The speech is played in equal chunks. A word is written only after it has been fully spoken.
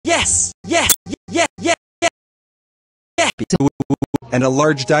Yes! Yes! Yeah! Yeah! Yeah! Yeah! And a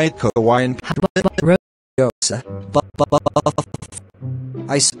large Diet Coke Hawaiian Rosa.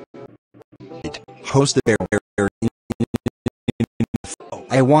 I hosted there.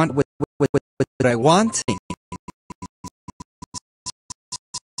 I want what I want.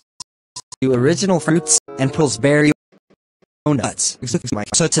 You original fruits and Pillsbury nuts.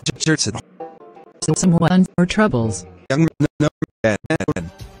 Such a desserts and Someone or troubles. young no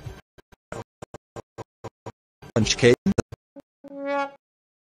lunch cake.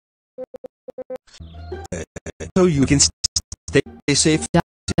 So you can stay safe. The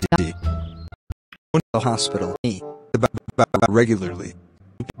hospital. Me. Regularly.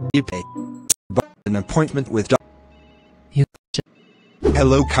 You pay an appointment with You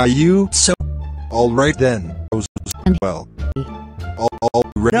Hello Caillou. So All right then. Well. All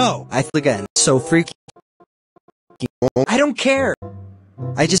right. no, I feel again. So freaky. I don't care.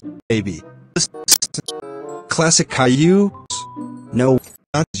 I just Baby. Classic Caillou. no.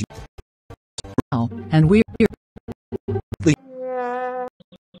 Not now, and we're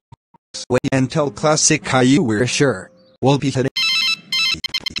wait and tell Classic Caillou we're For sure. we'll be heading.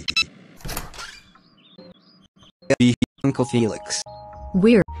 Uncle Felix.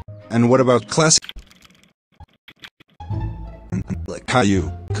 we're And what about Classic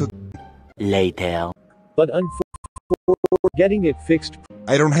Caillou? Later. But getting it fixed.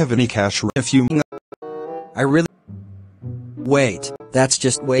 I don't have any cash. If you I really. Wait, that's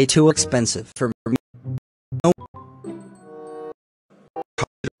just way too expensive for me.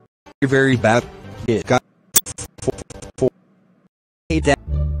 you're very bad, it got Hey, Dad,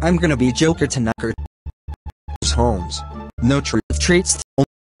 I'm gonna be Joker tonight. homes. No Treats.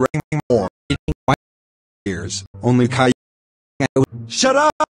 ring more. Years. Only Caillou. Shut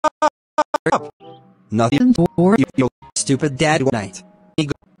up! Nothing. or You Stupid dad night. He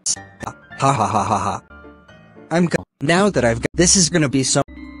goes, ha ha ha ha ha. I'm go now that I've got this is gonna be some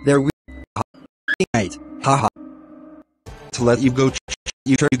there we night. Ha ha. to let you go.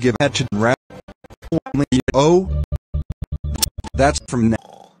 You try to give head to rap. Oh, that's from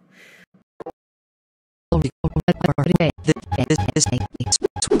now.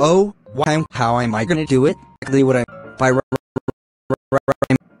 Oh, why? How am I gonna do it? Exactly what I by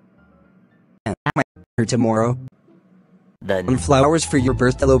her tomorrow. Then Flowers for your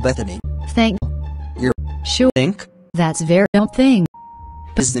birthday, hello Bethany. thank Your sure think that's very don't thing.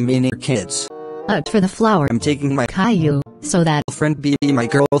 is the meaning kids. For the flower I'm taking my Caillou, so that girlfriend be my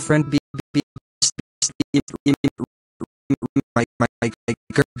girlfriend be my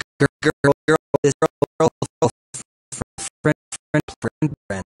girl this friend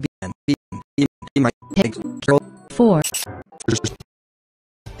be my girl for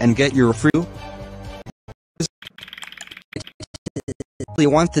And get your fruit. we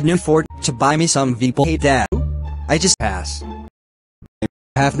want the new Ford to buy me some people. Hey Dad, I just pass.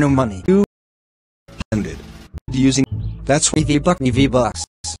 I have no money. Ended. Using. That's EV bucks.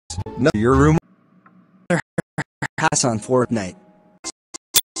 no your room. Pass on Fortnite.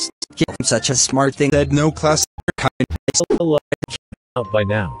 I'm such a smart thing. Said no class. Kind. Out by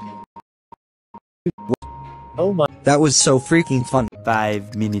now. Oh my. That was so freaking fun.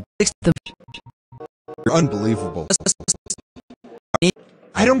 5 minutes. You're unbelievable.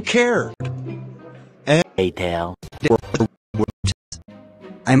 I don't care. Later.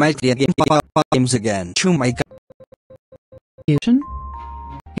 I might get games again. Oh my god, fusion.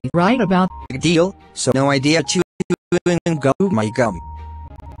 Right about big deal. So no idea chewing gum. My gum.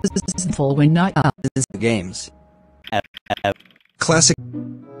 this is full when not up. This is the games. Classic.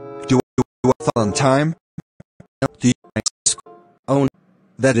 Do a thought on time. Do you, Oh,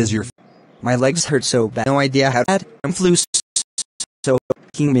 that is your. my legs hurt so bad. No idea how bad. I'm flu. So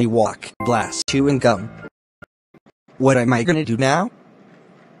making me walk. Blast. Chewing gum. What am I gonna do now?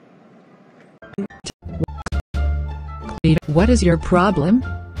 What is your problem?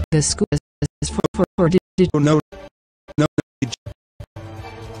 The school is for Oh no. No.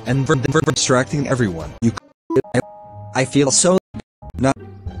 And for distracting everyone. You I feel so not.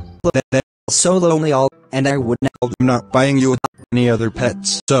 so lonely all, and I would not. I'm not buying you any other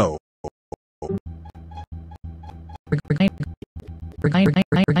pets. So. we're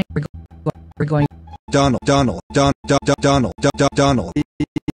going Donald.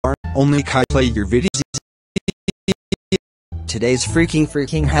 Only Kai play your videos. Today's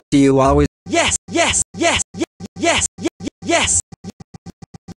freaking how do you always yes yes yes yes yes yes yes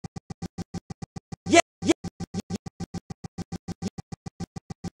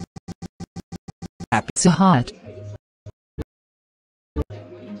happy so hot.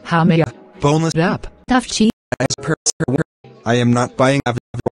 How may I Boneless up? Tough cheese. as per. I am not buying.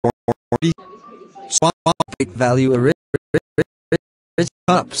 swap value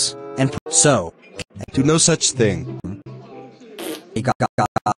ups and so Do no such thing.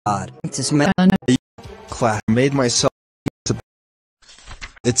 God. This man Class made myself.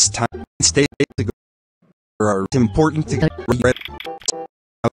 It's time to stay to go. Are important to get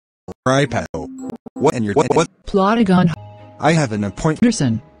iPad. What and your what? Plotagon I have an appointment.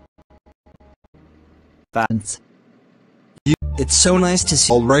 Henderson. Fans. it's so nice to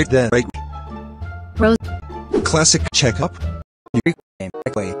see All right then. Right. Rose. Classic checkup. you.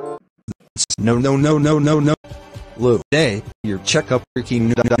 No. Lou, day, your checkup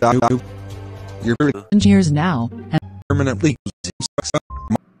freaking you're Years now, and permanently.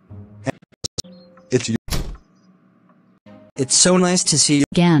 It's you. It's so nice to see you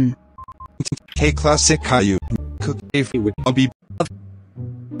again. Hey, classic Caillou. Cook if you would. I'll be.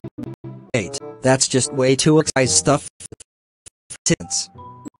 great. That's just way too exciting stuff. Tits.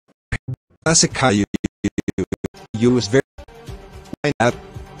 Classic Caillou. You was very.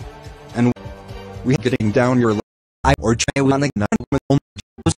 And we getting down your. Or try on the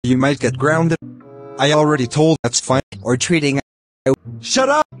you might get grounded. I already told that's fine. Or treating Shut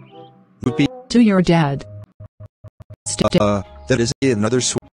up. Would be To your dad. that is another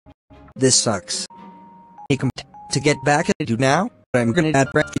this sucks. To get back at you now, I'm gonna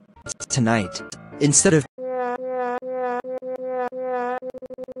add breakfast tonight instead of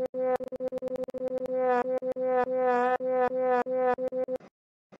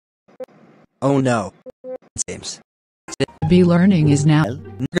oh no. James. Be learning is now.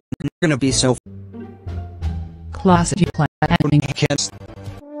 You're gonna be so Classic planning.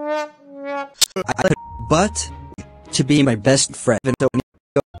 but to be my best friend and so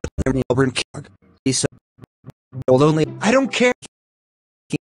be so lonely I don't care.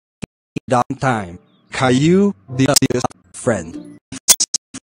 dog time Caillou, the friend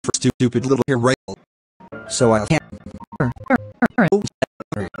stupid little here right. so I can't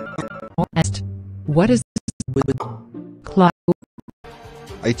What is Clock?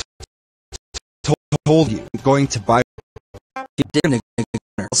 Told you I'm going to buy. you didn't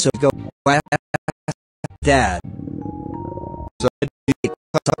so go dad So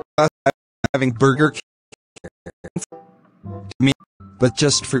having Burger King. Me, but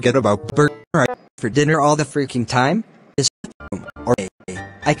just forget about burger for dinner all the freaking time is or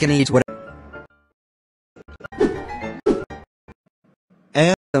I can eat whatever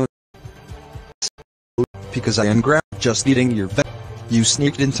and because I am just eating your vet. You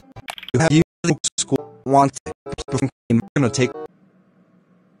sneaked into you school want to I'm gonna take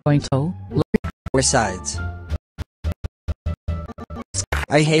Going to or sides.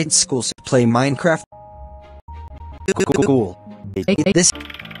 I hate schools to play Minecraft. Cool. This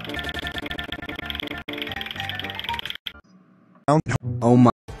oh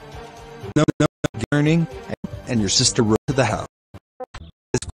my no learning and your sister wrote to the house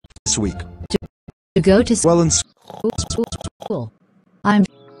this week. to go to Well, in school. I'm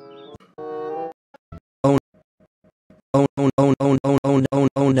oh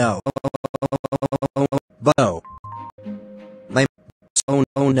no but no my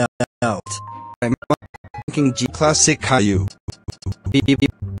oh no I'm thinking G classic Caillou.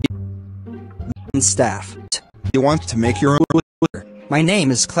 staff. You want to make your own. My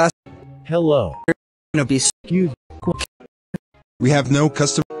name is Class. Hello. Gonna be Excuse We have no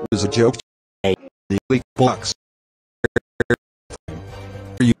custom. It was a joke. The leak box.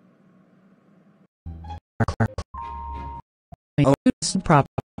 Prop.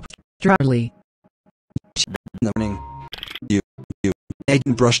 Charlie. morning. I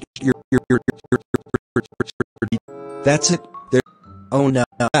didn't brush your. That's it. There. Oh no.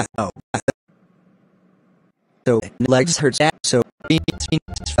 So legs hurt. So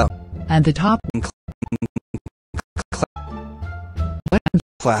And the top. What?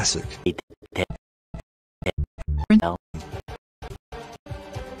 Classic.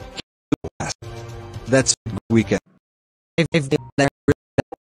 That's weekend. if the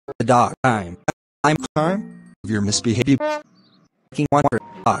dog time. I'm Time of your misbehavior. taking one for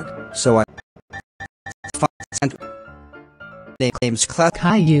dog. So I find they claims class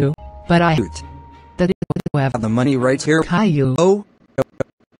Caillou. But I shoot. that it would have Have the money right here. Caillou. Oh.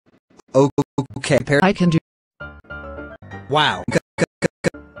 Okay. I can do Wow.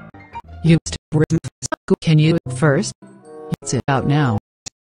 you. Can you first? It's it out now.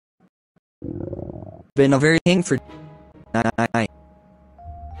 Been a very thing for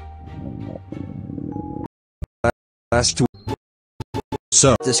Last two.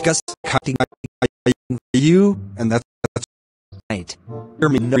 So discuss cutting you and that's night. hear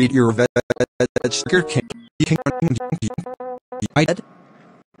me read your veg. I did.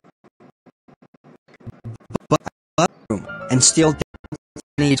 and still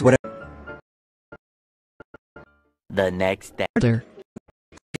needs whatever. The next day. Order.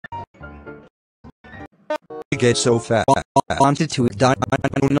 You get so fat. Wanted to die.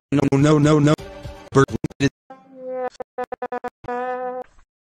 No. Bert.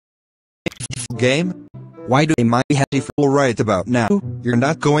 Game? Why do they mind have to All right about now. You're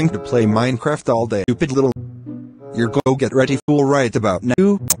not going to play Minecraft all day, stupid little. You're go get ready fool right about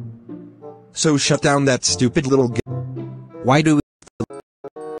now. So shut down that stupid little game. Why do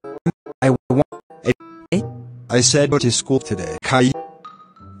I want I said go to school today, Kai.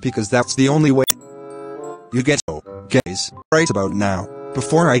 Because that's the only way. You get so guys right about now.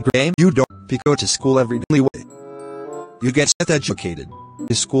 Before I game, you don't go to school every only way. You get educated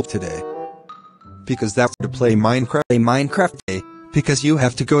to school today. Because that's to play Minecraft day. Because you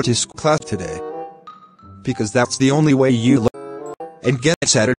have to go to school class today. Because that's the only way you learn and get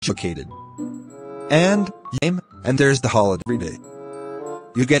educated. And game, and there's the holiday every day.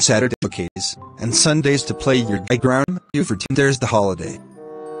 You get Saturday educated and Sundays to play your playground. You for there's the holiday.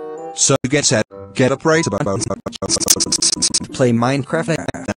 So you get up right about play Minecraft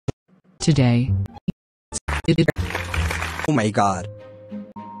Today. Oh my god.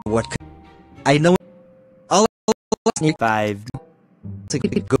 What I know I'll 5.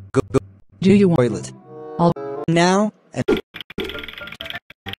 go Do you want toilet. All Now and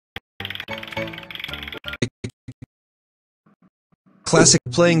classic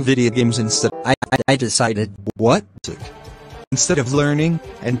playing video games instead. I decided What? Instead of learning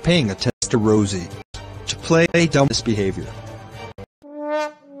and paying attention to Rosie. To play dumb misbehavior.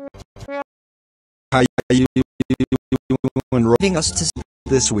 How you leading us to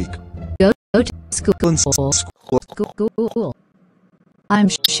this week? go to school? School. I'm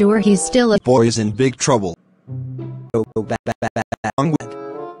sure he's still a Boy's in big trouble. go back. Along with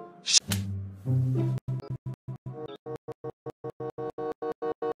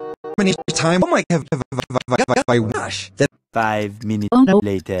many time? Oh my Gosh, that 5 minutes Oh, no.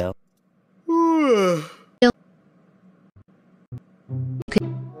 later.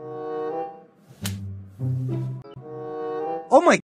 oh my